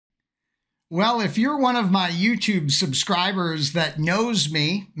Well, if you're one of my YouTube subscribers that knows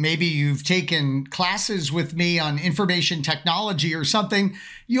me, maybe you've taken classes with me on information technology or something,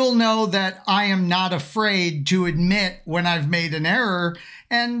 you'll know that I am not afraid to admit when I've made an error,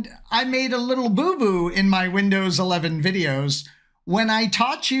 and I made a little boo-boo in my Windows 11 videos. When I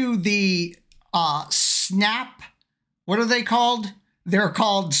taught you the snap, what are they called? They're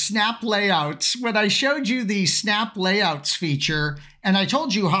called snap layouts. When I showed you the snap layouts feature, and I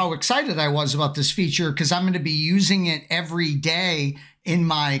told you how excited I was about this feature because I'm going to be using it every day in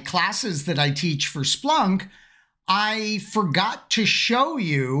my classes that I teach for Splunk, I forgot to show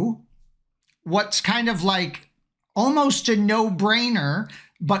you what's kind of like almost a no-brainer,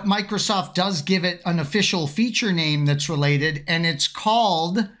 but Microsoft does give it an official feature name that's related, and it's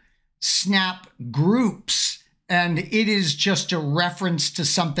called Snap Groups. And it is just a reference to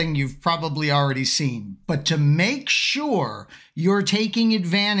something you've probably already seen. But to make sure you're taking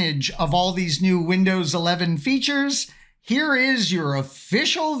advantage of all these new Windows 11 features, here is your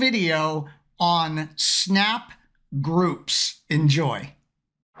official video on Snap Groups. Enjoy.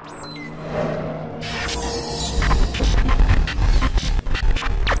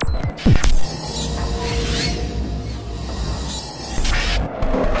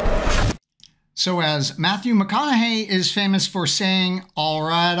 So as Matthew McConaughey is famous for saying, all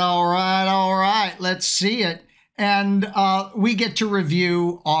right, let's see it. And we get to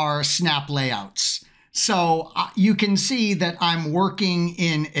review our snap layouts. So you can see that I'm working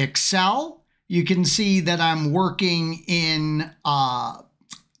in Excel. You can see that I'm working in,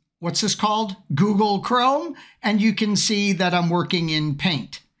 what's this called? Google Chrome. And you can see that I'm working in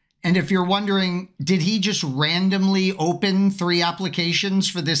Paint. And if you're wondering, did he just randomly open 3 applications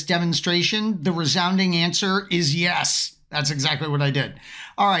for this demonstration? The resounding answer is yes. That's exactly what I did.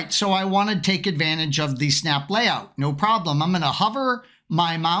 All right, so I want to take advantage of the snap layout. No problem. I'm going to hover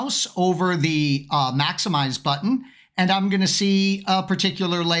my mouse over the maximize button, and I'm going to see a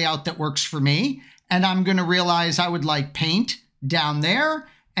particular layout that works for me. And I'm going to realize I would like Paint down there.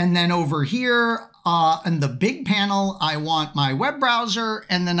 And then over here, in the big panel, I want my web browser.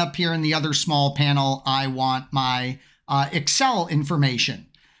 And then up here in the other small panel, I want my Excel information.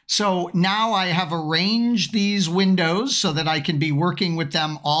 So now I have arranged these windows so that I can be working with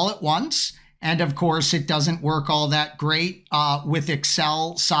them all at once. And of course, it doesn't work all that great with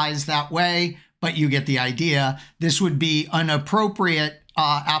Excel size that way, but you get the idea. This would be an appropriate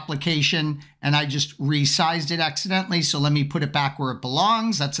application, and I just resized it accidentally. So let me put it back where it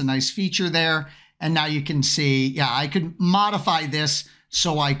belongs. That's a nice feature there. And now you can see, yeah, I could modify this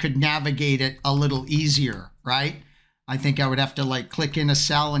so I could navigate it a little easier, right? I think I would have to like click in a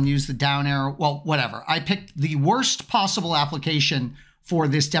cell and use the down arrow. Well, whatever. I picked the worst possible application for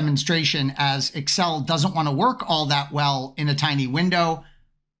this demonstration as Excel doesn't want to work all that well in a tiny window,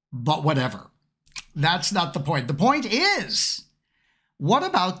 but whatever. That's not the point. The point is, what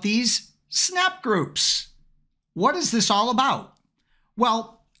about these snap groups? What is this all about?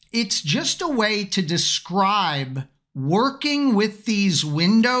 Well, it's just a way to describe working with these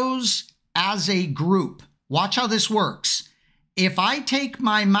windows as a group. Watch how this works. If I take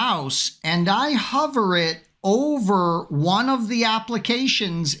my mouse and I hover it over one of the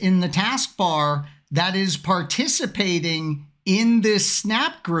applications in the taskbar that is participating in this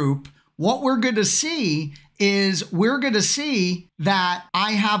snap group, what we're going to see is we're going to see that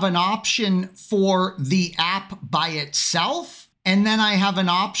I have an option for the app by itself. And then I have an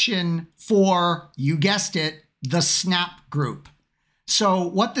option for, you guessed it, the snap group. So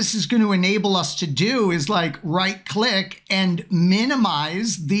what this is going to enable us to do is like right click and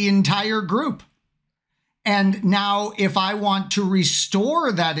minimize the entire group. And now if I want to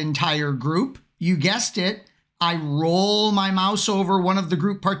restore that entire group, you guessed it, I roll my mouse over one of the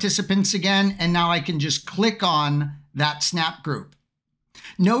group participants again, and now I can just click on that snap group.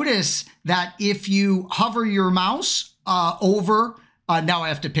 Notice that if you hover your mouse over, now I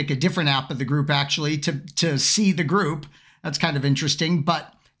have to pick a different app of the group actually to see the group. That's kind of interesting.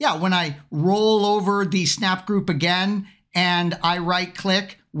 But yeah, when I roll over the snap group again and I right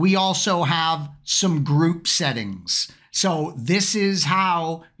click, we also have some group settings. So this is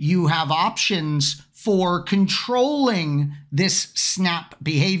how you have options for controlling this snap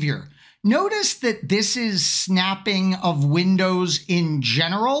behavior. Notice that this is snapping of windows in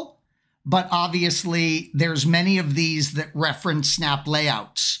general, but obviously there's many of these that reference snap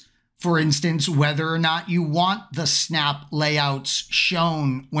layouts. For instance, whether or not you want the snap layouts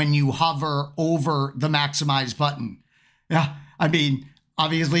shown when you hover over the maximize button. Yeah, I mean,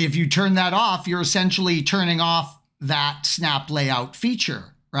 obviously if you turn that off, you're essentially turning off that snap layout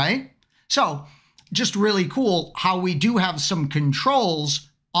feature, right? So just really cool how we do have some controls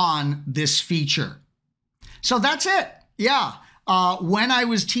on this feature. So that's it. Yeah. When I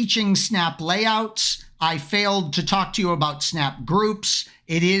was teaching Snap layouts, I failed to talk to you about Snap groups.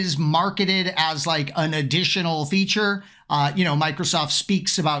 It is marketed as like an additional feature. Microsoft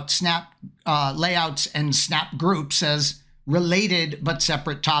speaks about Snap layouts and Snap groups as related but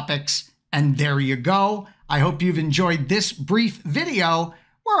separate topics. And there you go. I hope you've enjoyed this brief video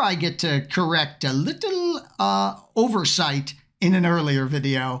where I get to correct a little oversight in an earlier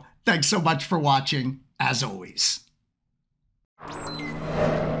video. Thanks so much for watching, as always.